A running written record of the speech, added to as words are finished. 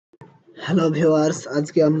Hello viewers,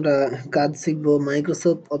 আজকে আমরা কাজ শিখব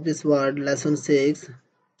মাইক্রোসফট অফিস ওয়ার্ড লেসন 6।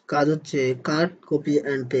 কাজ হচ্ছে কাট, কপি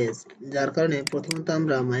অ্যান্ড পেস্ট। যার কারণে প্রথমত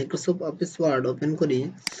আমরা মাইক্রোসফট অফিস ওয়ার্ড ওপেন করি।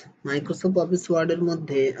 মাইক্রোসফট অফিস ওয়ার্ডের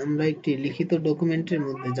মধ্যে আমরা একটি লিখিত ডকুমেন্টের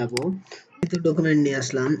মধ্যে যাব। লিখিত ডকুমেন্ট নিয়ে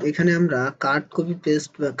আসলাম। এখানে আমরা কাট, কপি,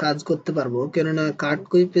 পেস্ট কাজ করতে পারবো, কেননা কাট,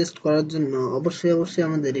 কপি, পেস্ট করার জন্য অবশ্যই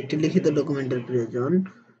আমাদের একটি লিখিত ডকুমেন্টের প্রয়োজন।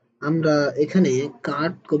 আমরা এখানে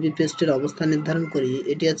কাট, কপি, পেস্টের অবস্থান নির্ধারণ করি।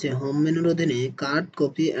 এটি আছে হোম মেনুর অধীনে কাট,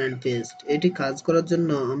 কপি অ্যান্ড পেস্ট। এটি কাজ করার জন্য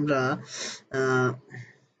আমরা আহ,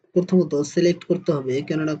 প্রথমত সিলেক্ট করতে হবে,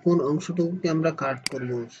 কেননা কোন অংশটুকুকে আমরা কাট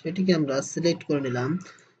করব সেটিকে আমরা সিলেক্ট করে নিলাম।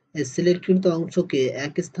 এই সিলেক্টকৃত অংশকে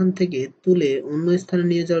এক স্থান থেকে তুলে অন্য স্থানে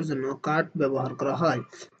নিয়ে যাওয়ার জন্য কাট ব্যবহার করা হয়।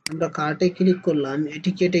 আমরা কাটে ক্লিক করলাম, এটি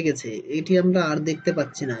কেটে গেছে, এটি আমরা আর দেখতে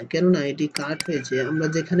পাচ্ছি না, কেননা এটি কাট হয়েছে। আমরা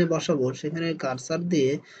যেখানে বসাবো সেখানে কার্সার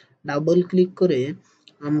দিয়ে ডাবল ক্লিক করে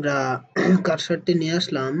আমরা কার্সারটি নিয়ে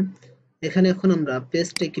আসলাম। এখানে এখন আমরা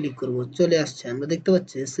পেস্টে ক্লিক করব, চলে আসছে। আমরা দেখতে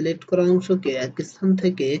পাচ্ছি সিলেক্ট করা অংশকে এক স্থান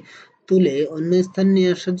থেকে তুলে অন্য স্থান নিয়ে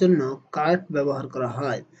আসার জন্য কাট ব্যবহার করা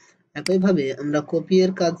হয়। একইভাবে আমরা কপি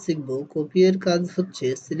এর কাজ শিখব। কপি এর কাজ হচ্ছে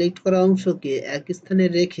সিলেক্ট করা অংশকে এক স্থানে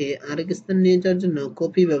রেখে আরেক স্থানে নিয়ে যাওয়ার জন্য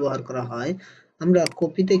কপি ব্যবহার করা হয়। আমরা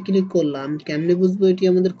কপিতে ক্লিক করলাম, কেমনে বুঝবো এটি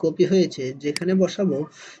আমাদের কপি হয়েছে? যেখানে বসাবো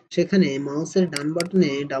সেখানে মাউসের ডান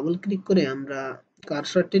বাটনে ডাবল ক্লিক করে আমরা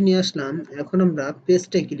কার্সারটি নিয়ে আসলাম। এখন আমরা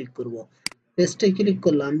পেস্টে ক্লিক করব। পেস্টে ক্লিক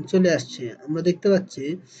করলাম, চলে আসছে। আমরা দেখতে পাচ্ছি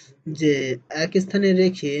যে এক স্থানে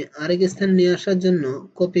রেখে আরেক স্থানে নিয়ে আসার জন্য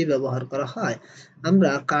কপি ব্যবহার করা হয়।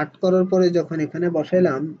 আমরা কাট করার পরে যখন এখানে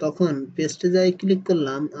বসাইলাম তখন পেস্টে যাই ক্লিক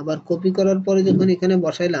করলাম, আবার কপি করার পরে যখন এখানে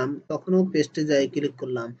বসাইলাম তখনও পেস্টে যাই ক্লিক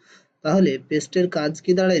করলাম। তাহলে পেস্টের কাজ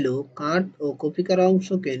কি দাঁড়াইলো? কাট ও কপি করা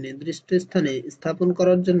অংশকে নির্দিষ্ট স্থানে স্থাপন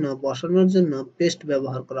করার জন্য বসানোর জন্য পেস্ট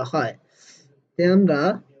ব্যবহার করা হয়। তে আমরা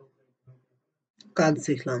কাজ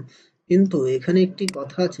শিখলাম। কিন্তু এখানে একটি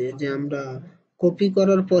কথা আছে যে আমরা কপি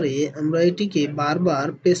করার পরে আমরা এটিকে বারবার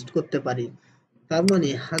পেস্ট করতে পারি। তার মানে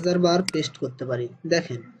 1000 বার পেস্ট করতে পারি।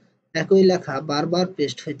 দেখেন, একই লেখা বারবার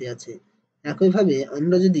পেস্ট হইতে আছে। একইভাবে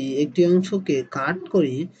আমরা যদি একটি অংশকে কাট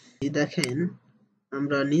করি, দেখেন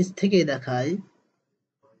আমরা নিচ থেকে দেখাই,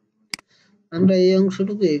 আমরা এই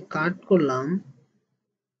অংশটুকে কাট করলাম,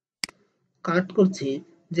 কাট করছি,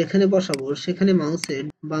 যেখানে বসাবো সেখানে মাউসের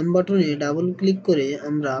বাম বাটনে ডাবল ক্লিক করে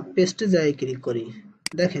আমরা পেস্টে যাই ক্লিক করি।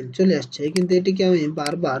 দেখেন চলে আসছে, কিন্তু এটিকে আমি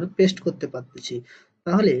বারবার পেস্ট করতে পারতেছি।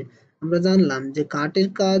 তাহলে আমরা জানলাম যে কাটের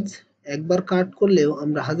কাজ একবার কাট করলেও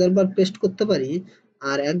আমরা 1000 বার পেস্ট করতে পারি,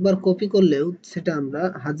 আর একবার কপি করলেও সেটা আমরা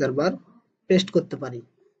 1000 বার পেস্ট করতে পারি।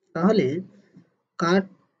 তাহলে কাট,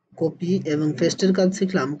 কপি এবং পেস্টের কাজ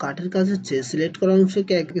শিখলাম। কাটের কাজ হচ্ছে সিলেক্ট করা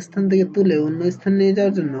অংশকে এক স্থান থেকে তুলে অন্য স্থানে নিয়ে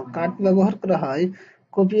যাওয়ার জন্য কাট ব্যবহার করা হয়।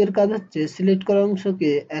 কপি এর কাজ হচ্ছে সিলেক্ট করা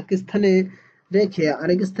অংশকে এক স্থানে রেখে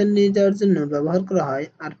আরেক স্থানে নিয়ে যাওয়ার জন্য ব্যবহার করা হয়।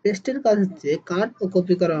 আর পেস্টের কাজ হচ্ছে কাট ও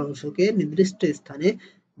কপি করা অংশকে নির্দিষ্ট স্থানে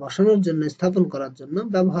বসানোর জন্য, স্থাপন করার জন্য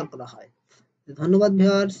ব্যবহার করা হয়। ধন্যবাদ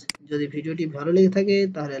ভিউয়ার্স। যদি ভিডিওটি ভালো লেগে থাকে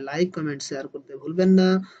তাহলে লাইক, কমেন্ট, শেয়ার করতে ভুলবেন না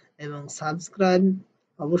এবং সাবস্ক্রাইব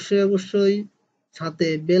অবশ্যই সাথে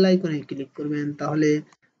বেল আইকনে ক্লিক করবেন, তাহলে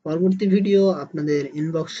পরবর্তী ভিডিও আপনাদের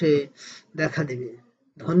ইনবক্সে দেখা দেবে।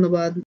 ধন্যবাদ।